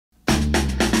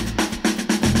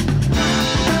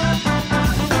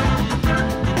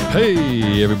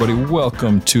Hey, everybody.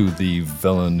 Welcome to the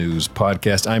Velo News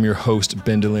Podcast. I'm your host,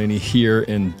 Ben Delaney, here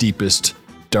in deepest,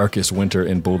 darkest winter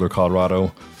in Boulder,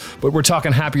 Colorado. But we're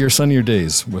talking happier, sunnier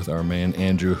days with our man,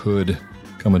 Andrew Hood,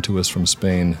 coming to us from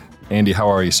Spain. Andy, how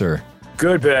are you, sir?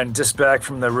 Good, Ben. Just back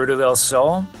from the Ruta del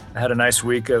Sol. I had a nice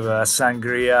week of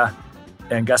sangria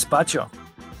and gazpacho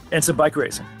and some bike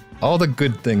racing. All the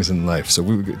good things in life.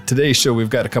 So today's show, we've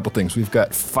got a couple things. We've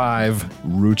got 5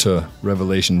 Ruta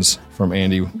revelations from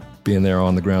Andy being there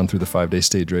on the ground through the 5-day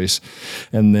stage race.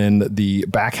 And then the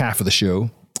back half of the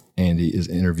show, Andy is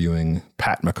interviewing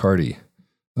Pat McCarty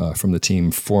from the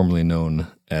team formerly known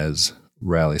as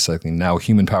Rally Cycling, now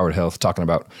Human Powered Health, talking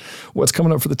about what's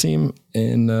coming up for the team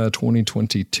in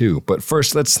 2022. But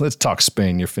first, let's talk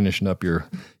Spain. You're finishing up your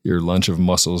lunch of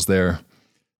mussels there.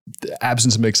 The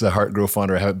absence makes the heart grow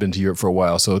fonder. I haven't been to Europe for a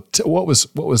while. So what was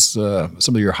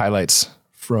some of your highlights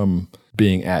from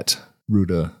being at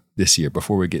Ruta this year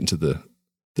before we get into the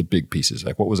big pieces?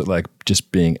 Like, what was it like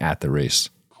just being at the race?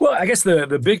 Well, I guess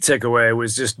the big takeaway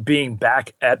was just being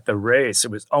back at the race.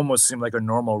 It was almost seemed like a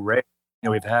normal race. You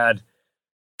know, we've had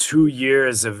 2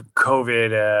 years of COVID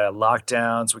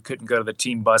lockdowns. We couldn't go to the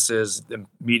team buses. The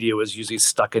media was usually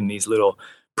stuck in these little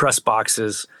press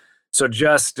boxes. So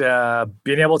just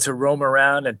being able to roam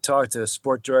around and talk to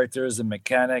sport directors and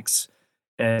mechanics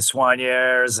and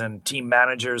soigneurs and team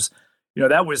managers, you know,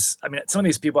 that was, I mean, some of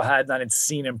these people I had not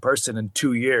seen in person in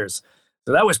 2 years.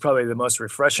 So that was probably the most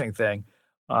refreshing thing.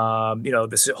 You know,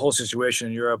 this whole situation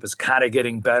in Europe is kind of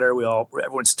getting better.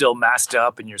 Everyone's still masked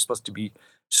up and you're supposed to be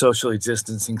socially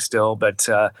distancing still, but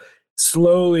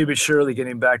slowly but surely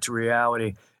getting back to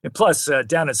reality. And plus,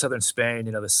 down in southern Spain,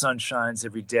 you know, the sun shines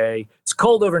every day. It's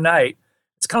cold overnight.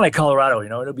 It's kind of like Colorado, you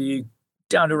know, it'll be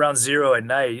down to around 0 at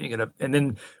night. And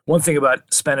then one thing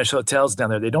about Spanish hotels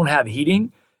down there, they don't have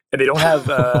heating and they don't have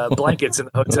blankets in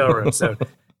the hotel room. So,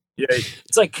 yeah,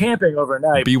 it's like camping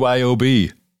overnight.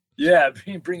 BYOB. Yeah,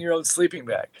 bring your own sleeping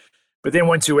bag. But then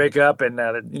once you wake up and,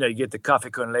 you know, you get the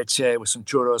café con leche with some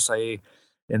churros ahí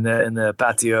in the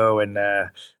patio and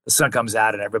the sun comes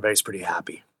out and everybody's pretty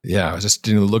happy. Yeah, I was just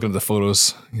looking at the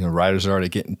photos. You know, riders are already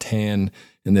getting tan,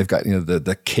 and they've got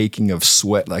the caking of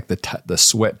sweat, like the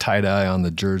sweat tie dye on the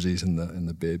jerseys and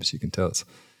the bibs. You can tell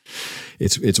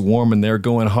it's warm, and they're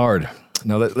going hard.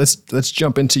 Now let's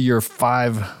jump into your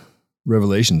 5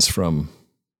 revelations from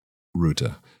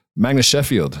Ruta. Magnus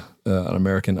Sheffield, an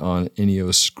American on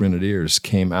Ineos Grenadiers,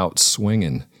 came out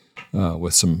swinging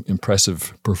with some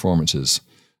impressive performances.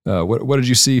 What did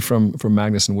you see from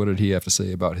Magnus, and what did he have to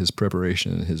say about his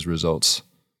preparation and his results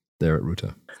there at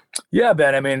Ruta? Yeah,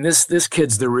 Ben. I mean, this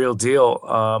kid's the real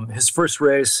deal. His first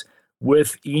race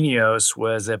with Ineos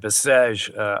was at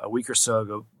Bessèges a week or so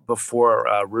ago before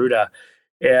Ruta.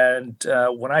 And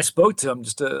when I spoke to him,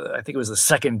 I think it was the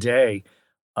second day,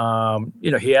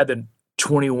 you know, he had the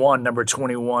number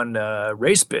 21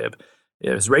 race bib.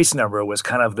 His race number was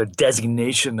kind of the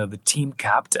designation of the team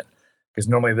captain, because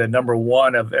normally the number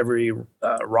 1 of every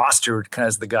roster kind of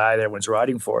is the guy that everyone's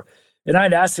riding for. And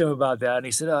I'd asked him about that, and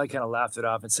he said, I kind of laughed it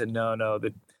off and said, no,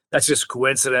 that's just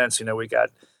coincidence. You know, we got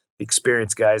the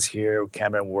experienced guys here,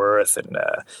 Cameron Worth and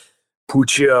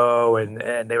Puccio,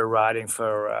 and they were riding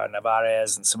for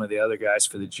Navarez and some of the other guys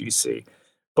for the GC.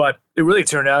 But it really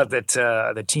turned out that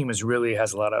the team has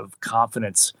a lot of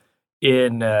confidence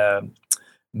in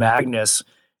Magnus.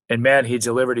 And man, he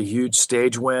delivered a huge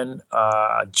stage win,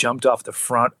 jumped off the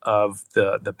front of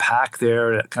the pack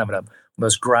there, kind of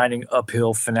those grinding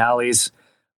uphill finales,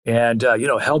 and you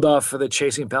know, held off for the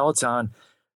chasing peloton,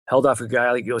 held off a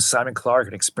guy like Simon Clark,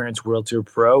 an experienced World Tour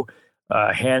pro,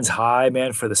 hands high,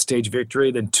 man, for the stage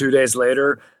victory. Then 2 days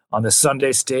later, on the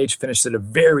Sunday stage, finished at a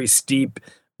very steep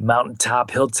mountaintop,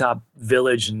 hilltop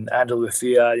village in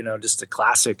Andalusia. You know, just a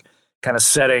classic kind of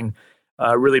setting.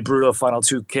 Really brutal final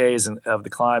 2Ks of the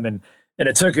climb. And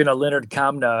it took in a Leonard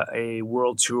Kamna, a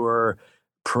World Tour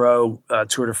pro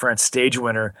Tour de France stage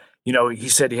winner. You know, he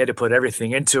said he had to put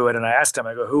everything into it. And I asked him,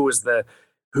 I go, who was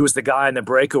the guy in the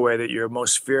breakaway that you're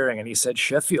most fearing? And he said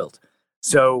Sheffield.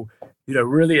 So, you know,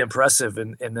 really impressive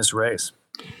in this race.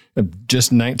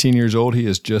 Just 19 years old. He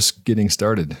is just getting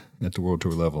started at the World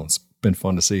Tour level. It's been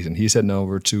fun to see. And he's heading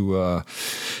over to,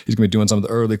 he's going to be doing some of the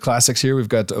early classics here. We've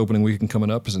got the opening weekend coming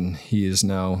up, and he is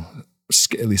now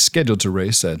at least scheduled to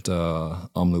race at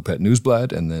Omloop het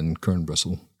Nieuwsblad and then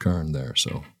Kern there.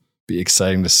 So be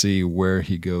exciting to see where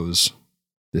he goes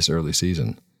this early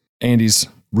season. Andy's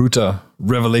Ruta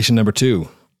revelation number 2.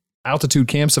 Altitude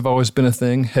camps have always been a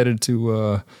thing. Headed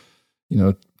to,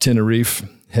 Tenerife,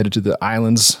 headed to the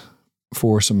islands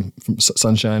for some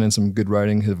sunshine and some good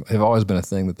riding have always been a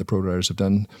thing that the pro riders have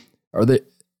done. Are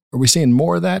we seeing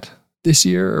more of that this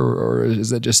year, or is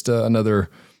that just another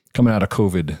coming out of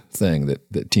COVID thing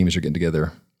that teams are getting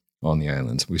together on the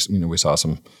islands? We saw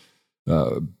some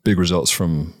big results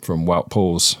from Wout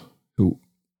Poels, who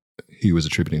he was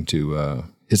attributing to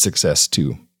his success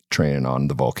to training on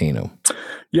the volcano.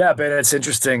 Yeah, Ben, it's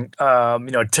interesting.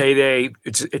 Teide,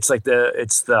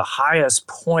 it's the highest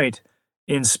point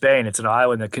in Spain. It's an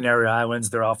island, the Canary Islands.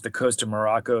 They're off the coast of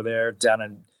Morocco there, down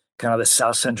in kind of the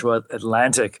south central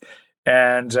Atlantic.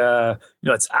 And,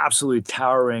 it's absolutely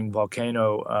towering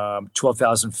volcano,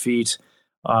 12,000 feet,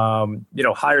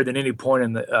 higher than any point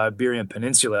in the Iberian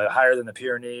Peninsula, higher than the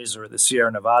Pyrenees or the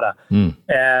Sierra Nevada.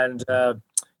 And,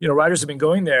 riders have been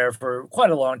going there for quite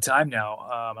a long time now.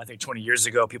 I think 20 years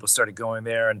ago, people started going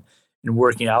there and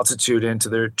working altitude into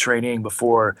their training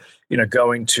before,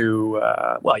 going to,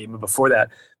 even before that,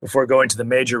 before going to the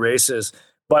major races.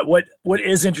 But what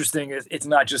is interesting is it's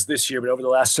not just this year, but over the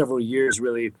last several years,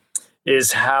 really,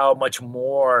 is how much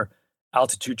more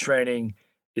altitude training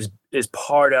is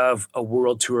part of a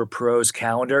World Tour Pros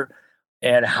calendar,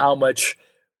 and how much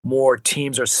more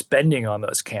teams are spending on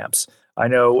those camps. I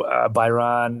know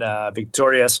Bayern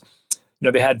Victorious,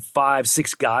 they had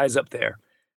 5-6 guys up there.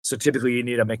 So typically you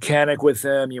need a mechanic with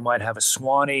them. You might have a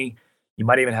Swanee. You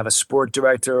might even have a sport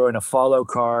director and a follow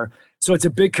car. So it's a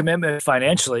big commitment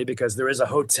financially, because there is a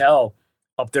hotel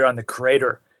up there on the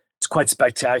crater. It's quite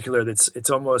spectacular. It's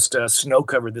almost snow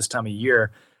covered this time of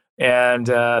year. And,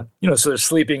 so they're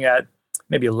sleeping at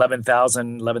maybe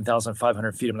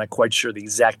 11,500 feet. I'm not quite sure the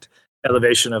exact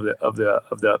elevation of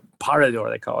the Parador,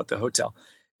 they call it, the hotel.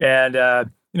 And,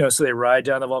 so they ride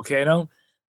down the volcano.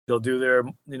 They'll do their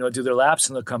laps,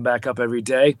 and they'll come back up every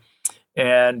day.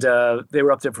 And they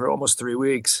were up there for almost 3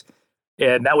 weeks.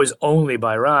 And that was only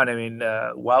Bayern. I mean,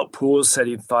 Wout Poels said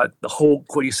he thought the whole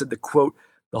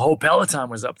peloton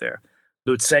was up there.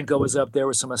 Lutsenko was up there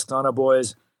with some Astana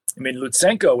boys. I mean,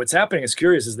 Lutsenko, what's happening is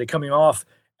curious, is they're coming off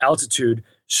altitude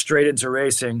straight into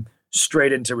racing,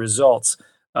 straight into results.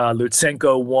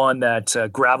 Lutsenko won that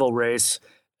gravel race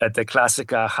at the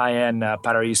Clásica Jaén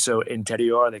Paraíso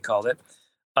Interior, they called it.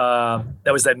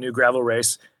 That was that new gravel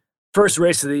race. First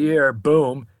race of the year,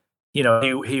 boom,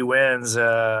 he wins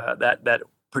that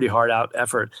pretty hard out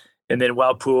effort. And then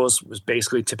Wout Poels was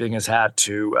basically tipping his hat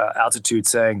to altitude,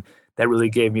 saying that really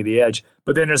gave me the edge.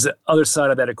 But then there's the other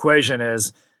side of that equation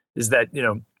is that,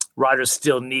 riders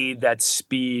still need that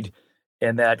speed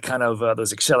and that kind of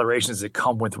those accelerations that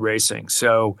come with racing.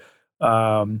 So,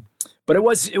 but it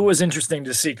was interesting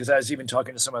to see, because I was even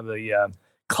talking to some of the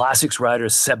classics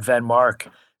riders. Seb Van Mark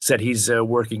said he's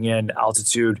working in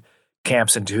altitude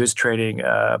camps into his training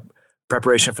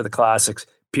preparation for the classics.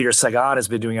 Peter Sagan has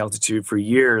been doing altitude for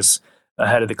years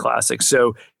ahead of the classics.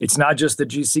 So it's not just the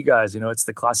GC guys, it's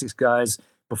the classics guys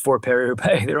before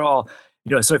Paris-Roubaix. They're all,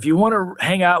 so if you want to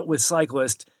hang out with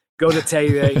cyclists, go to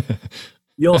Teide.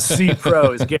 You'll see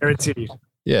pros, guaranteed.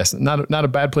 Yes, not a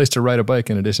bad place to ride a bike,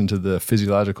 in addition to the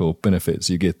physiological benefits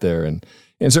you get there. And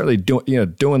certainly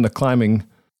doing the climbing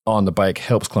on the bike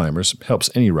helps climbers, helps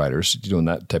any riders doing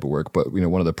that type of work. But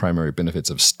one of the primary benefits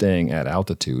of staying at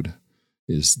altitude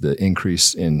is the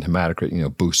increase in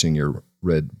hematocrit, boosting your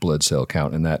red blood cell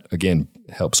count. And that, again,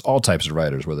 helps all types of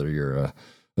riders, whether you're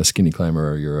a skinny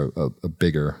climber or you're a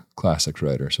bigger classics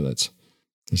rider. So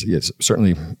it's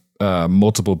certainly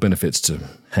multiple benefits to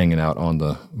hanging out on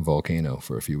the volcano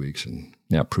for a few weeks. And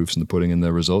proofs in the pudding in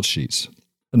the results sheets.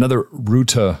 Another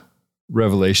Ruta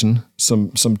revelation,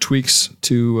 some tweaks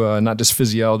to not just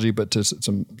physiology, but to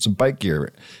some bike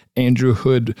gear. Andrew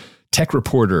Hood, tech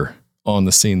reporter on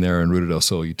the scene there in Ruta del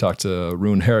Sol. You talked to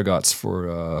Rune Herregaerts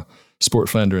for Sport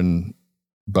Flandern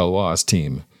Balois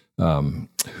team,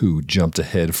 who jumped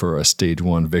ahead for a stage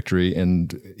 1 victory.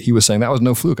 And he was saying that was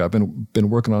no fluke. I've been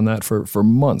working on that for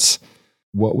months.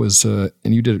 What was, and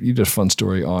you did a fun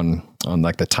story on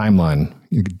like the timeline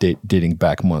dating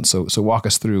back months. So walk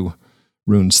us through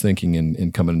Rune's thinking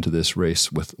in coming into this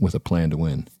race with a plan to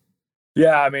win.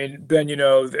 Yeah, I mean, Ben,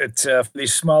 for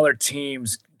these smaller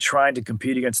teams trying to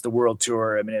compete against the World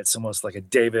Tour, I mean, it's almost like a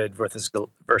David versus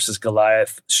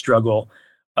Goliath struggle.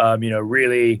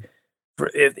 Really,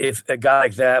 if a guy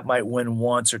like that might win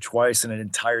once or twice in an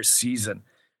entire season.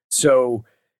 So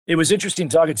it was interesting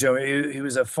talking to him. He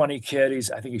was a funny kid.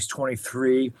 I think he's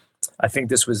 23. I think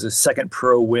this was his second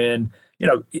pro win.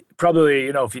 Probably,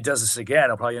 if he does this again,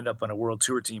 he'll probably end up on a World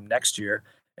Tour team next year.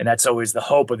 And that's always the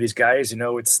hope of these guys.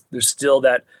 There's still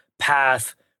that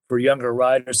path for younger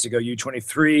riders to go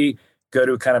U23, go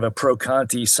to kind of a Pro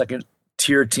Conti second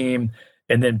tier team,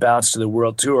 and then bounce to the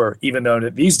World Tour. Even though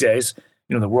these days,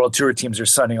 the World Tour teams are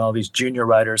signing all these junior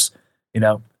riders,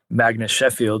 Magnus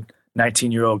Sheffield,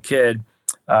 19-year-old kid,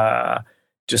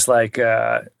 just like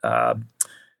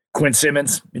Quinn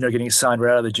Simmons, getting signed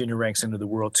right out of the junior ranks into the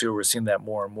World Tour. We're seeing that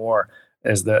more and more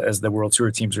as the World Tour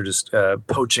teams are just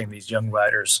poaching these young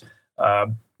riders.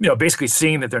 Basically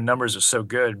seeing that their numbers are so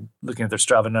good, looking at their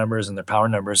Strava numbers and their power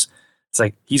numbers, it's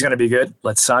like, he's going to be good.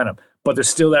 Let's sign him. But there's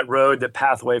still that road, that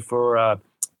pathway for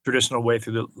traditional way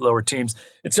through the lower teams.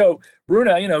 And so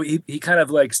Rune, he kind of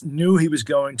like knew he was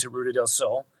going to Ruta del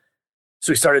Sol.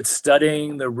 So he started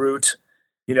studying the route,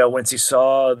 once he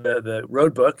saw the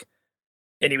road book.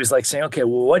 And he was like saying, okay,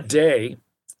 well, what day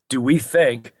do we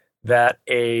think that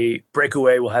a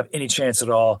breakaway will have any chance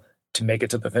at all to make it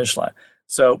to the finish line?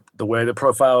 So the way the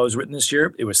profile was written this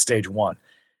year, it was stage 1.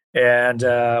 And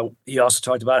he also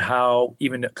talked about how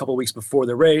even a couple of weeks before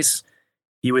the race,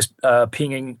 he was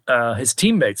pinging his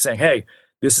teammates saying, hey,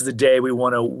 this is the day we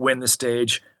want to win the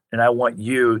stage, and I want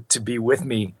you to be with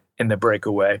me in the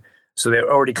breakaway. So they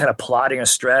were already kind of plotting a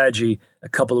strategy a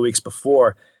couple of weeks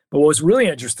before. But what was really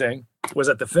interesting was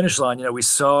at the finish line, we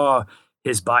saw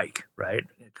his bike, right?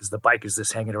 Because the bike is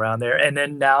just hanging around there. And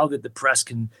then now that the press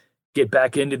can get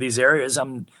back into these areas,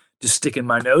 I'm just sticking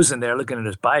my nose in there looking at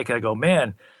his bike. And I go,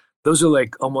 man, those are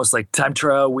like almost like time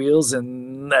trial wheels.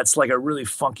 And that's like a really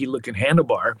funky looking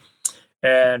handlebar.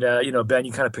 And, Ben,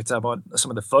 you kind of picked up on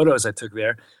some of the photos I took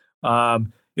there.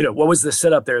 What was the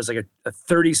setup there? It's like a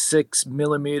 36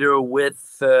 millimeter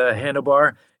width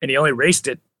handlebar. And he only raced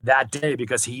it that day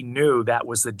because he knew that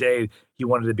was the day he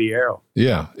wanted to be aero.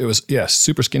 Yeah, it was,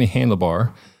 super skinny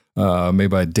handlebar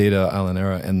made by Data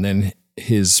Alinera. And then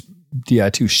his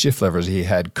Di2 shift levers he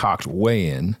had cocked way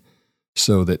in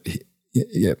so that,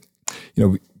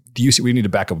 we need to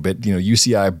back up a bit.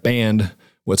 UCI banned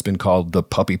what's been called the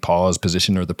puppy paws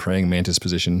position or the praying mantis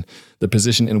position, the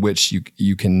position in which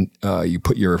you can you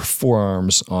put your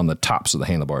forearms on the tops of the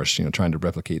handlebars, trying to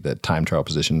replicate that time trial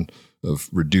position of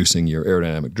reducing your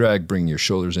aerodynamic drag, bringing your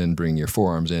shoulders in, bringing your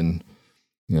forearms in.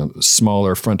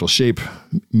 Smaller frontal shape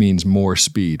means more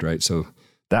speed, right? So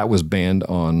that was banned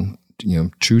on,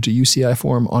 true to UCI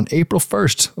form on April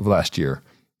 1st of last year.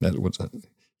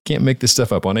 Can't make this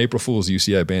stuff up. On April Fool's,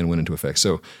 UCI ban went into effect.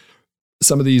 So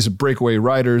some of these breakaway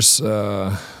riders,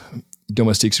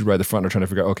 domestiques who ride the front, are trying to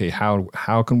figure out, okay,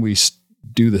 how can we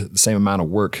do the same amount of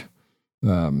work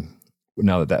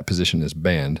now that position is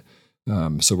banned?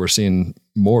 So we're seeing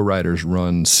more riders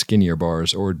run skinnier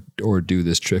bars or do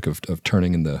this trick of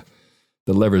turning in the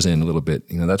levers in a little bit.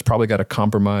 That's probably got to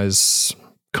compromise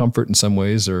comfort in some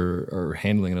ways or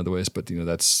handling in other ways, but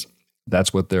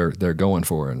that's what they're going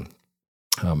for. And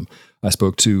I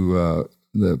spoke to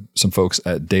some folks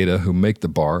at Data who make the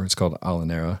bar. It's called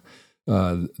Alinera.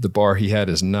 The bar he had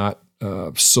is not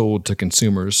sold to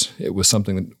consumers. It was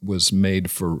something that was made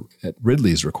at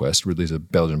Ridley's request. Ridley's a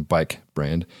Belgian bike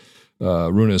brand.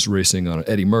 Rune is racing on an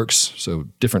Eddie Merckx, so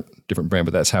different brand,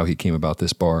 but that's how he came about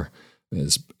this bar.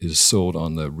 Is sold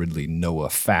on the Ridley Noah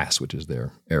Fast, which is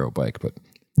their aero bike. But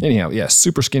anyhow,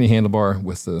 super skinny handlebar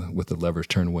with the levers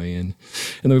turned way in.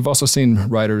 And then we've also seen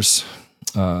riders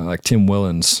like Tim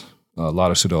Wellens,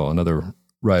 Lotto Soudal, another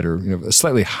rider, a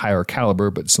slightly higher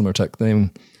caliber, but similar type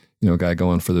thing, a guy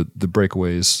going for the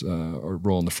breakaways or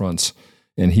rolling the fronts.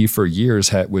 And he, for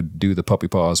years, would do the puppy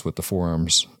paws with the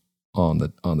forearms on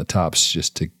the tops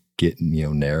just to get,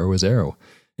 narrow as aero.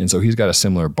 And so he's got a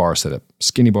similar bar setup,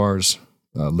 skinny bars,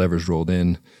 levers rolled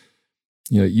in.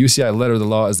 UCI letter of the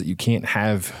law is that you can't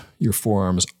have your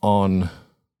forearms on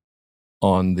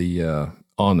the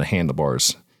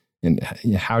handlebars. And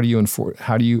how do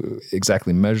you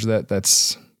exactly measure that?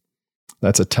 That's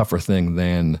a tougher thing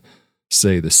than,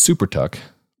 say, the Super Tuck,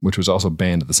 which was also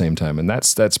banned at the same time. And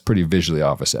that's pretty visually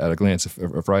obvious. At a glance, if a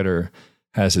rider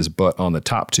has his butt on the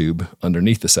top tube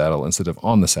underneath the saddle instead of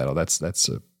on the saddle, that's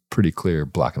a pretty clear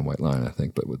black and white line, I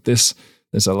think. But with this,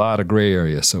 there's a lot of gray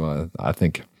area. So I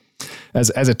think as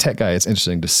a tech guy, it's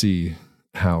interesting to see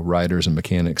how riders and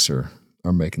mechanics are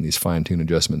making these fine-tune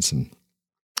adjustments. And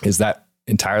is that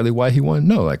entirely why he won?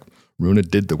 No, like Rune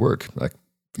did the work. Like,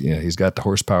 he's got the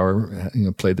horsepower,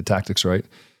 played the tactics right.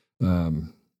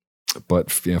 But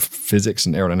physics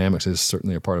and aerodynamics is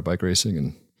certainly a part of bike racing,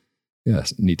 and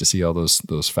it's neat to see all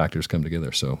those factors come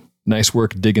together. So nice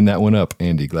work digging that one up,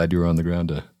 Andy. Glad you were on the ground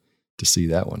to see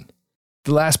that one.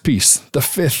 The last piece, the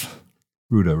fifth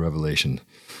Ruta revelation.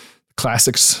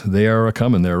 Classics, they are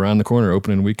a-coming. They're around the corner.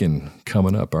 Opening weekend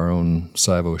coming up. Our own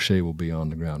Saive O'Shea will be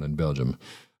on the ground in Belgium.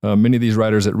 Many of these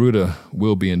riders at Ruta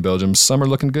will be in Belgium. Some are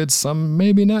looking good. Some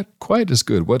maybe not quite as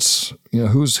good.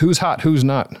 Who's hot? Who's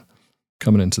not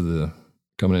coming into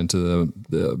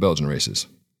the Belgian races?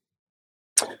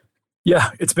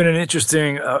 Yeah, it's been an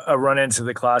interesting run into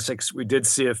the classics. We did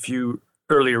see a few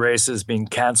early races being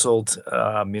canceled.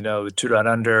 The Two Down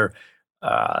Under,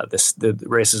 the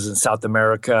races in South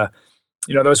America.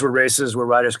 Those were races where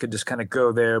riders could just kind of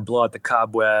go there, blow out the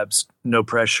cobwebs, no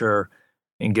pressure,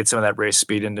 and get some of that race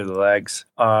speed into the legs.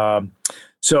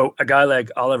 So a guy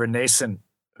like Oliver Naesen,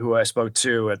 who I spoke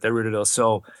to at the Ruta del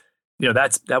Sol,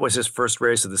 that was his first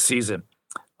race of the season.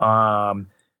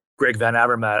 Greg Van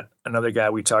Avermaet, another guy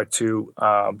we talked to,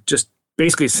 just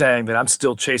basically saying that I'm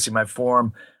still chasing my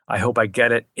form. I hope I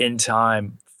get it in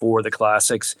time for the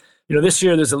classics. This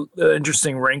year there's an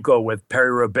interesting wrinkle with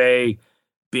Paris-Roubaix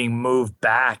being moved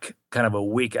back kind of a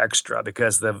week extra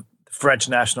because the French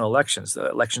national elections, the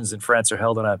elections in France are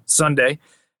held on a Sunday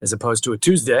as opposed to a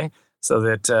Tuesday, so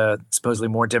that supposedly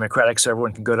more democratic, so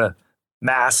everyone can go to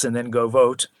mass and then go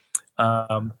vote,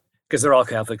 because they're all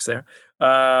Catholics there.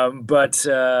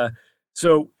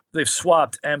 So they've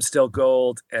swapped Amstel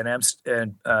Gold and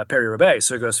Paris-Roubaix.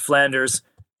 So it goes Flanders,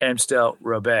 Amstel,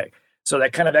 Roubaix. So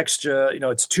that kind of extra,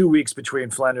 it's 2 weeks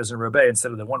between Flanders and Roubaix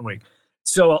instead of the 1 week.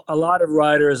 So a lot of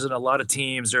riders and a lot of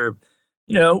teams are,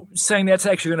 saying that's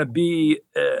actually going to be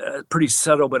a pretty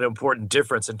subtle but important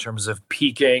difference in terms of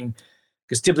peaking,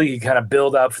 because typically you kind of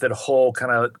build up for that whole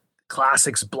kind of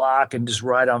classics block and just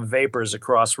ride on vapors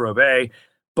across Roubaix.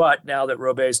 But now that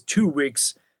Roubaix is 2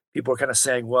 weeks, people are kind of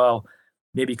saying, well,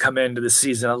 maybe come into the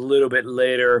season a little bit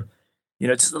later,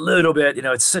 just a little bit.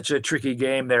 It's such a tricky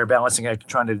game there, balancing act,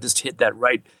 trying to just hit that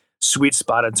right sweet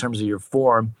spot in terms of your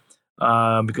form,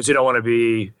 because you don't want to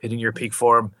be hitting your peak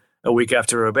form a week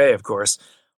after Roubaix, of course,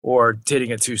 or hitting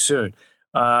it too soon.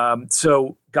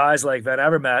 So guys like Van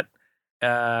Avermaet,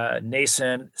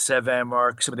 Naesen, Seb Van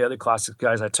Mark, some of the other classic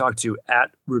guys I talked to at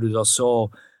Ruta del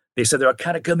Sol, they said they're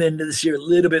kind of coming into this year a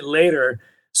little bit later,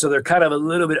 so they're kind of a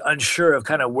little bit unsure of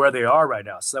kind of where they are right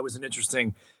now. So that was an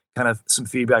interesting kind of some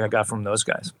feedback I got from those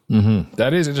guys. Mm-hmm.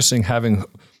 That is interesting, having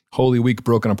Holy Week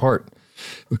broken apart,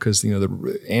 because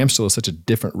the Amstel is such a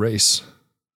different race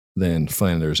than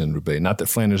Flanders and Roubaix. Not that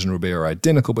Flanders and Roubaix are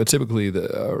identical, but typically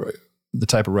the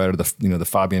type of rider, the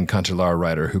Fabien Cancellara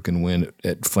rider who can win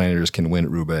at Flanders can win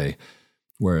at Roubaix.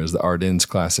 Whereas the Ardennes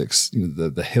Classics,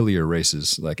 the hillier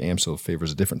races like Amstel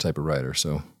favors a different type of rider.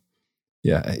 So,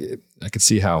 yeah, I could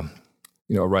see how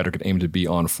a rider could aim to be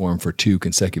on form for 2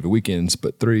 consecutive weekends,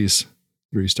 but three's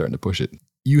starting to push it.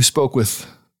 You spoke with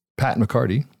Pat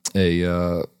McCarty,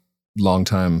 a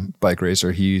longtime bike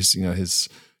racer. He's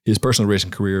his personal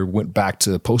racing career went back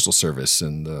to Postal Service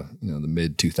in the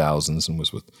mid 2000s and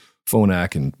was with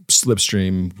Phonak and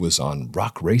Slipstream, was on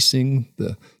Rock Racing,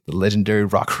 the legendary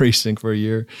Rock Racing for a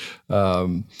year,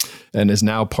 and is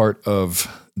now part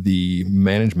of the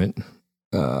management,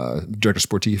 director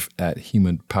sportif at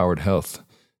Human Powered Health.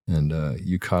 And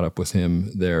you caught up with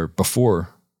him there before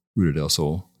Ruta del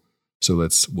Sol. So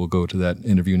we'll go to that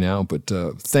interview now. But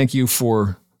thank you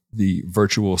for the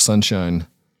virtual sunshine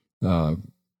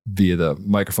via the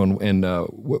microphone. And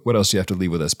what else do you have to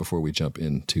leave with us before we jump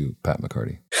into Pat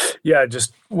McCarty? Yeah,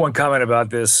 just one comment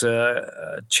about this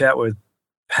chat with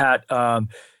Pat.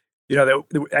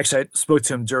 Actually, I spoke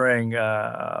to him during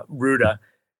Ruta,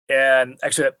 and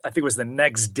actually, I think it was the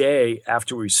next day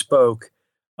after we spoke,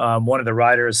 one of the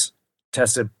riders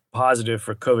tested positive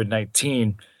for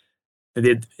COVID-19.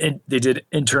 They did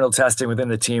internal testing within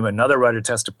the team. Another rider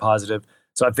tested positive.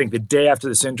 So I think the day after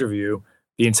this interview,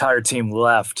 the entire team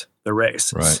left the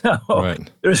race. Right.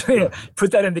 So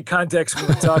put that into context when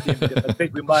we're talking, because I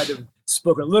think we might have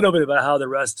spoken a little bit about how the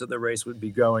rest of the race would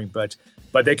be going. But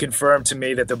they confirmed to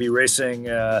me that they'll be racing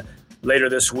later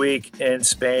this week in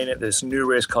Spain at this new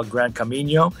race called Gran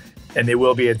Camino, and they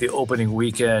will be at the opening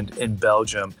weekend in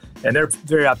Belgium. And they're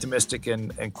very optimistic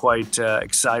and quite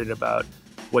excited about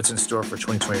what's in store for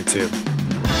 2022.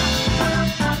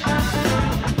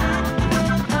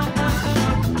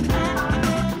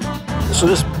 So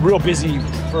this real busy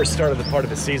first start of the part of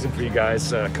the season for you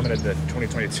guys coming into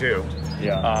 2022.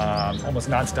 Yeah. Almost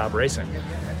nonstop racing.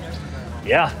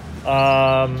 Yeah.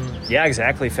 Yeah,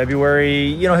 exactly.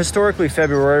 February, historically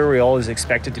February, we always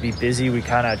expect it to be busy. We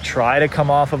kind of try to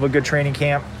come off of a good training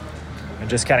camp and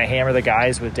just kind of hammer the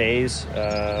guys with days.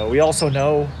 We also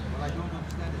know,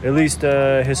 at least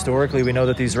historically, we know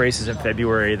that these races in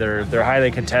February, they're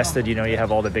highly contested. You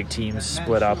have all the big teams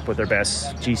split up with their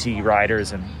best GC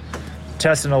riders and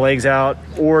testing the legs out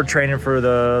or training for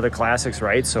the classics,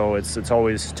 right? So it's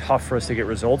always tough for us to get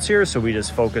results here. So we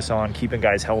just focus on keeping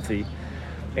guys healthy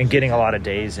and getting a lot of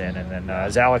days in. And then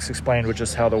as Alex explained, with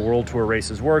just how the World Tour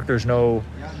races work, there's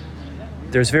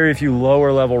very few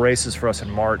lower level races for us in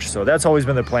March. So that's always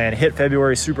been the plan. Hit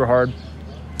February super hard.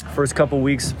 First couple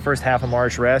weeks, first half of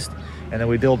March rest. And then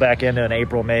we build back into an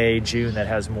April, May, June that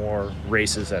has more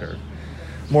races that are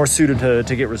more suited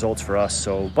to get results for us.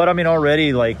 So, but I mean,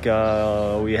 already like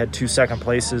we had 2 second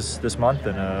places this month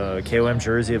in a KOM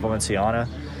jersey of Valenciana.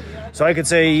 So I could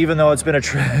say, even though it's been a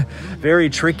very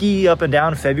tricky up and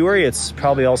down February, it's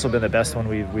probably also been the best one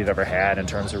we've ever had in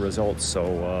terms of results.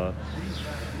 So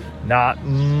not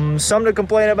some to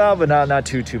complain about, but not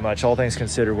too much. All things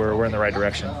considered, we're in the right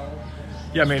direction.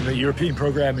 Yeah, I mean, the European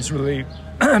program has really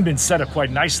been set up quite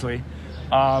nicely.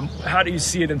 How do you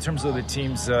see it in terms of the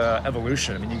team's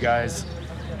evolution? I mean, you guys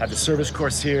have the service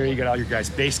course here. You got all your guys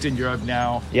based in Europe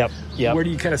now. Yep. Where do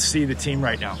you kind of see the team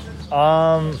right now?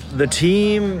 The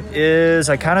team is,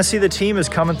 I kind of see the team as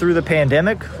coming through the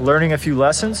pandemic, learning a few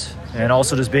lessons, and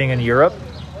also just being in Europe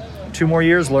 2 more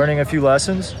years, learning a few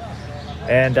lessons,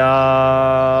 and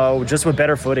just with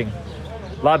better footing.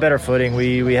 A lot better footing.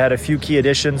 We had a few key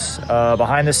additions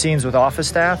behind the scenes with office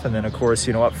staff, and then of course,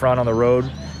 up front on the road,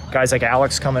 guys like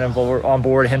Alex coming on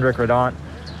board, Hendrik Redant,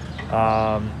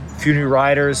 few new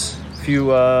riders,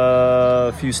 few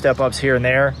step ups here and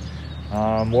there,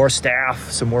 more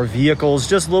staff, some more vehicles,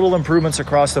 just little improvements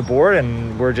across the board,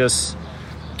 and we're just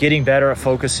getting better at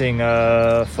focusing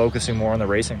more on the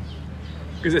racing.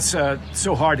 Because it's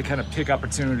so hard to kind of pick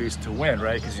opportunities to win,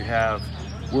 right? Because you have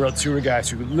World Tour guys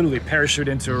who literally parachute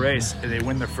into a race and they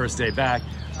win their first day back.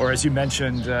 Or as you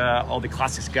mentioned, all the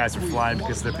classics guys are flying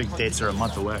because their big dates are a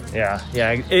month away. Yeah,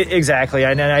 exactly.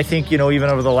 And I think, even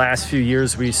over the last few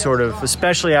years, we sort of,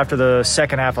 especially after the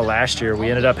second half of last year, we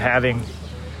ended up having,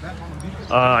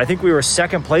 I think we were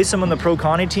second place among the Pro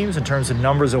Conti teams in terms of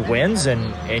numbers of wins.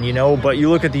 And but you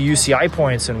look at the UCI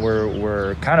points and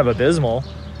we're kind of abysmal.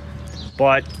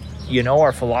 But,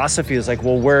 our philosophy is like,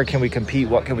 well, where can we compete?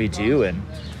 What can we do?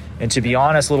 And to be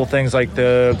honest, little things like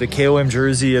the KOM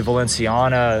jersey of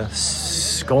Valenciana,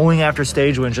 going after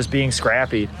stage wins, just being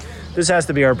scrappy. This has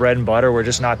to be our bread and butter. We're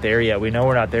just not there yet. We know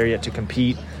we're not there yet to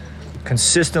compete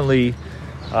consistently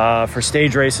for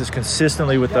stage races,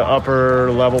 consistently with the upper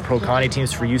level Pro Conti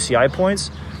teams for UCI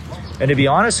points. And to be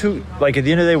honest, at the end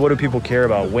of the day, what do people care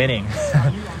about? Winning.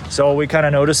 So we kind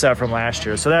of noticed that from last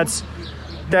year. So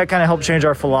that kind of helped change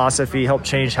our philosophy, helped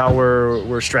change how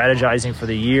we're strategizing for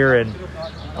the year. And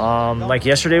like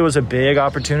yesterday was a big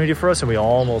opportunity for us, and we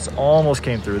almost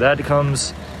came through.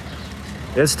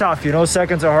 It's tough.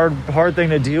 Second's a hard thing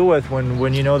to deal with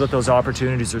when you know that those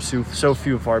opportunities are so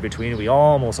few and far between. We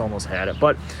almost had it,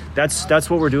 but that's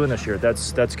what we're doing this year.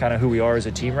 That's kind of who we are as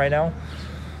a team right now,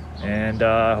 and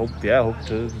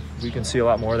we can see a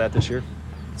lot more of that this year.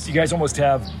 So you guys almost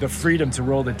have the freedom to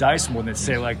roll the dice more than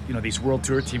say these World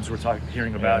Tour teams we're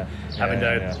hearing about having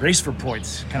to race for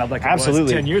points, kind of like it was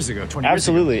 10 years ago, 20 years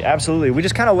ago. Absolutely. We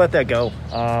just kind of let that go.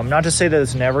 Not to say that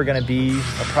it's never going to be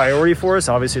a priority for us.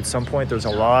 Obviously, at some point, there's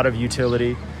a lot of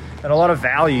utility and a lot of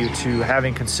value to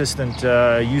having consistent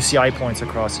UCI points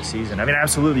across the season. I mean,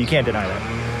 absolutely, you can't deny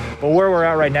that. But where we're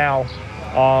at right now,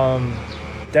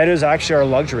 that is actually our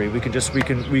luxury. We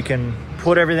can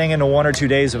put everything into 1 or 2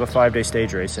 days of a 5-day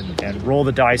stage race and roll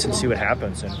the dice and see what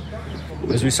happens. And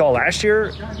as we saw last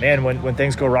year, man, when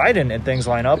things go right and things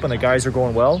line up and the guys are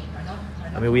going well,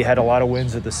 I mean, we had a lot of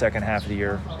wins at the second half of the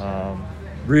year.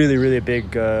 Really, really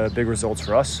big results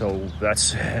for us. So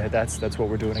that's what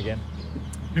we're doing again.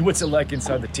 I mean, what's it like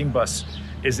inside the team bus?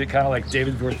 Is it kind of like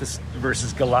David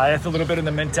versus Goliath a little bit in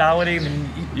the mentality? I mean,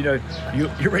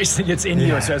 you're racing against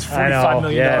Ineos, so it has $45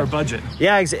 million budget.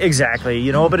 Yeah,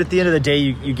 exactly. But at the end of the day,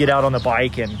 you get out on the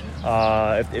bike, and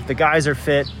if the guys are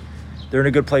fit, they're in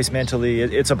a good place mentally.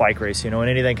 It's a bike race, and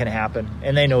anything can happen,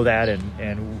 and they know that.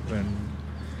 And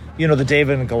the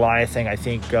David and Goliath thing, I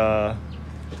think, the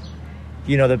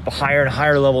higher and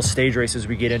higher level stage races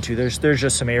we get into, there's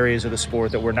just some areas of the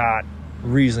sport that we're not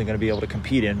reasonably going to be able to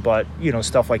compete in, but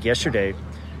stuff like yesterday,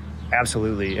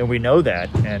 absolutely, and we know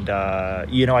that. And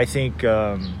I think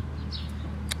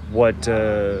what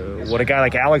a guy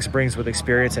like Alex brings with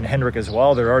experience, and Hendrik as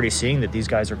well, they're already seeing that these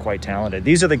guys are quite talented.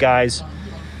 These are the guys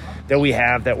that we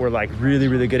have that were like really,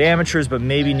 really good amateurs, but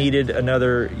maybe needed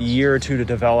another year or two to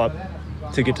develop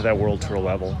to get to that World Tour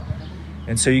level.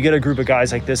 And so you get a group of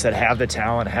guys like this that have the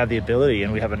talent, have the ability,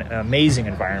 and we have an amazing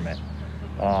environment.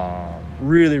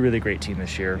 Really, really great team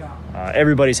this year.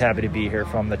 Everybody's happy to be here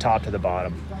from the top to the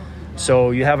bottom.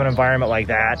 So you have an environment like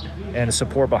that and a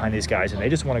support behind these guys, and they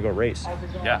just want to go race.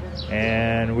 Yeah.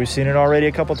 And we've seen it already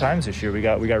a couple times this year. We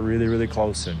got really, really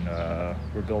close, and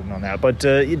we're building on that. But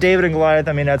David and Goliath,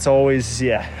 I mean, that's always,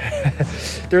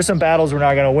 there's some battles we're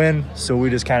not going to win, so we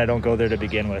just kind of don't go there to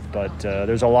begin with. But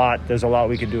there's a lot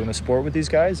we can do in the sport with these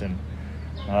guys, and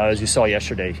as you saw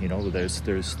yesterday,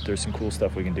 there's some cool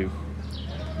stuff we can do.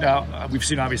 Now, we've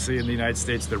seen obviously in the United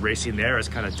States, the racing there has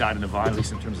kind of died in the vine, at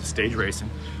least in terms of stage racing.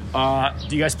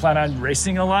 Do you guys plan on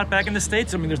racing a lot back in the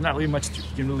States? I mean, there's not really much you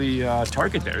can really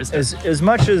target there, is there? As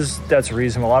much as that's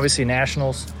reasonable. Obviously,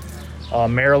 nationals,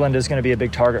 Maryland is going to be a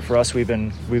big target for us. We've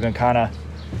been kind of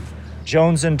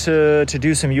jonesing to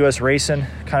do some U.S. racing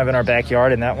kind of in our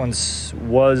backyard, and that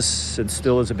was and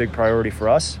still is a big priority for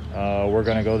us. We're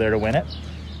going to go there to win it.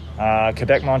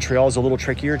 Quebec, Montreal is a little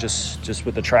trickier, just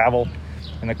with the travel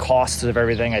and the costs of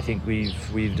everything. I think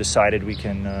we've decided we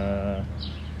can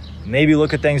maybe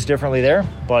look at things differently there,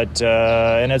 but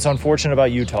and it's unfortunate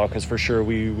about Utah, because for sure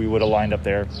we would have lined up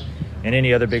there. And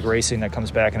any other big racing that comes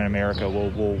back in America,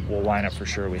 we'll line up for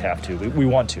sure. We have to. We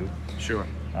want to. Sure.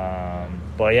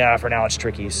 But yeah, for now it's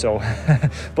tricky. So,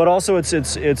 but also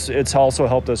it's also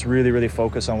helped us really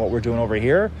focus on what we're doing over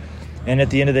here. And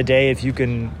at the end of the day, if you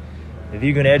can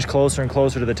edge closer and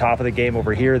closer to the top of the game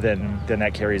over here, then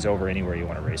that carries over anywhere you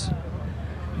want to race.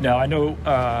 Now, I know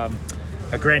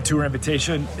a Grand Tour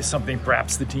invitation is something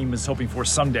perhaps the team is hoping for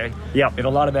someday. Yeah. And a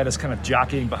lot of that is kind of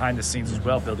jockeying behind the scenes as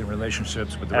well, building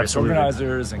relationships with the Absolutely. race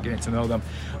organizers and getting to know them.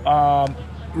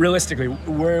 Realistically,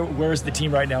 where is the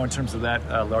team right now in terms of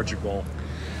that larger goal?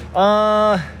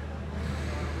 I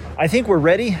think we're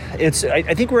ready. I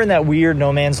think we're in that weird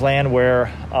no man's land where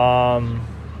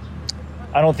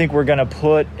I don't think we're going to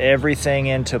put everything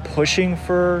into pushing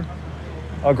for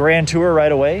a Grand Tour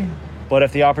right away. But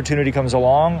if the opportunity comes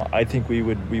along, I think we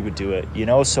would do it. You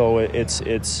know, so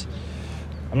it's.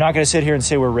 I'm not going to sit here and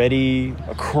say we're ready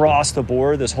across the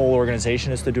board. This whole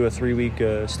organization is to do a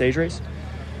 3-week stage race.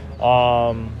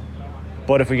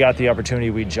 But if we got the opportunity,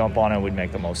 we'd jump on it and we'd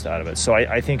make the most out of it. So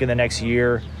I think in the next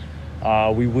year,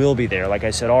 we will be there. Like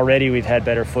I said, already we've had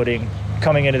better footing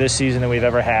coming into this season than we've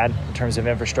ever had in terms of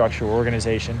infrastructure,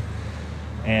 organization.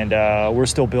 And we're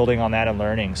still building on that and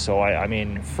learning. So, I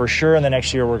mean, for sure in the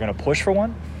next year, we're going to push for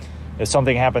one. If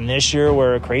something happened this year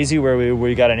where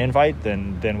we got an invite,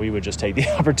 then we would just take the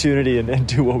opportunity and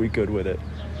do what we could with it.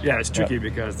 Yeah, it's tricky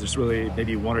because there's really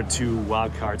maybe 1 or 2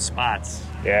 wild card spots.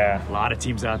 Yeah, a lot of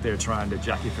teams out there trying to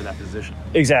jockey for that position.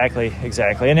 Exactly,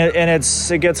 and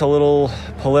it gets a little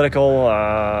political.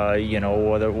 You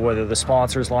know, whether the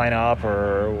sponsors line up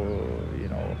or you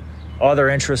know other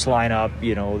interests line up.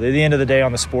 You know, at the end of the day,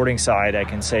 on the sporting side, I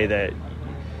can say that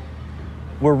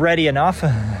we're ready enough,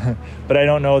 but I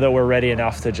don't know that we're ready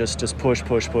enough to just push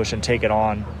and take it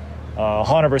on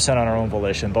 100% on our own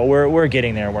volition. But we're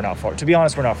getting there. We're not far. To be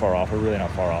honest, we're not far off. We're really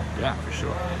not far off. Yeah, for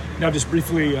sure. Now, just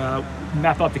briefly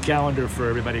map out the calendar for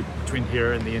everybody between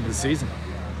here and the end of the season.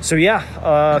 So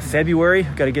yeah, February.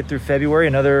 Got to get through February.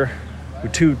 Another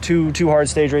two hard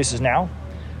stage races now.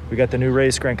 We got the new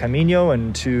race, Grand Camino,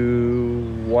 and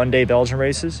 2 one-day Belgian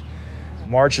races.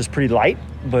 March is pretty light,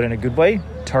 but in a good way.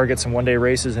 Target some one-day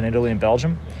races in Italy and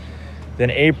Belgium. Then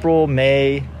April,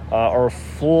 May are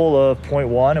full of Point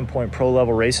 1 and Point Pro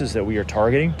level races that we are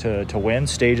targeting to win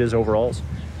stages overalls.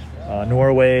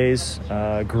 Norway's,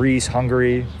 Greece,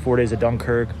 Hungary, 4 days of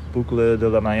Dunkirk, Boucle de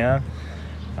la Mayenne,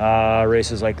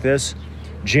 races like this.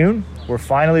 June, we're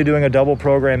finally doing a double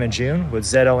program in June with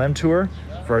ZLM Tour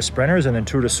for our sprinters, and then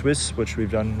Tour de Suisse, which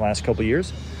we've done the last couple of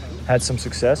years. Had some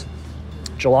success.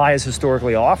 July is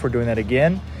historically off. We're doing that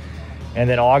again. And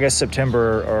then August,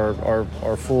 September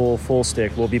are full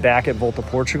stick. We'll be back at Volta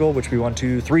Portugal, which we won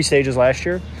 3 stages last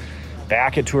year.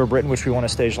 Back at Tour Britain, which we won a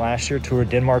stage last year. Tour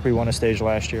Denmark, we won a stage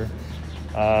last year.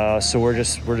 So we're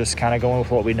just kind of going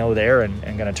with what we know there and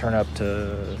going to turn up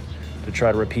to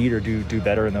try to repeat or do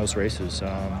better in those races.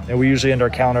 And we usually end our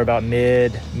calendar about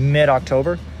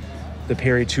mid-October. The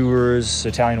Perry Tours,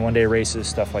 Italian one-day races,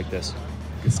 stuff like this.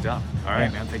 Good stuff. All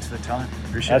right, man. Thanks for the time.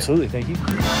 Appreciate Absolutely. Thank you.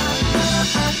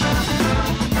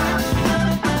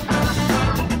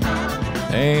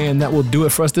 And that will do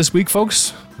it for us this week,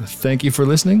 folks. Thank you for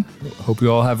listening. Hope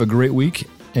you all have a great week,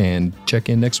 and check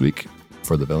in next week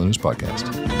for the Velo News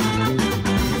Podcast.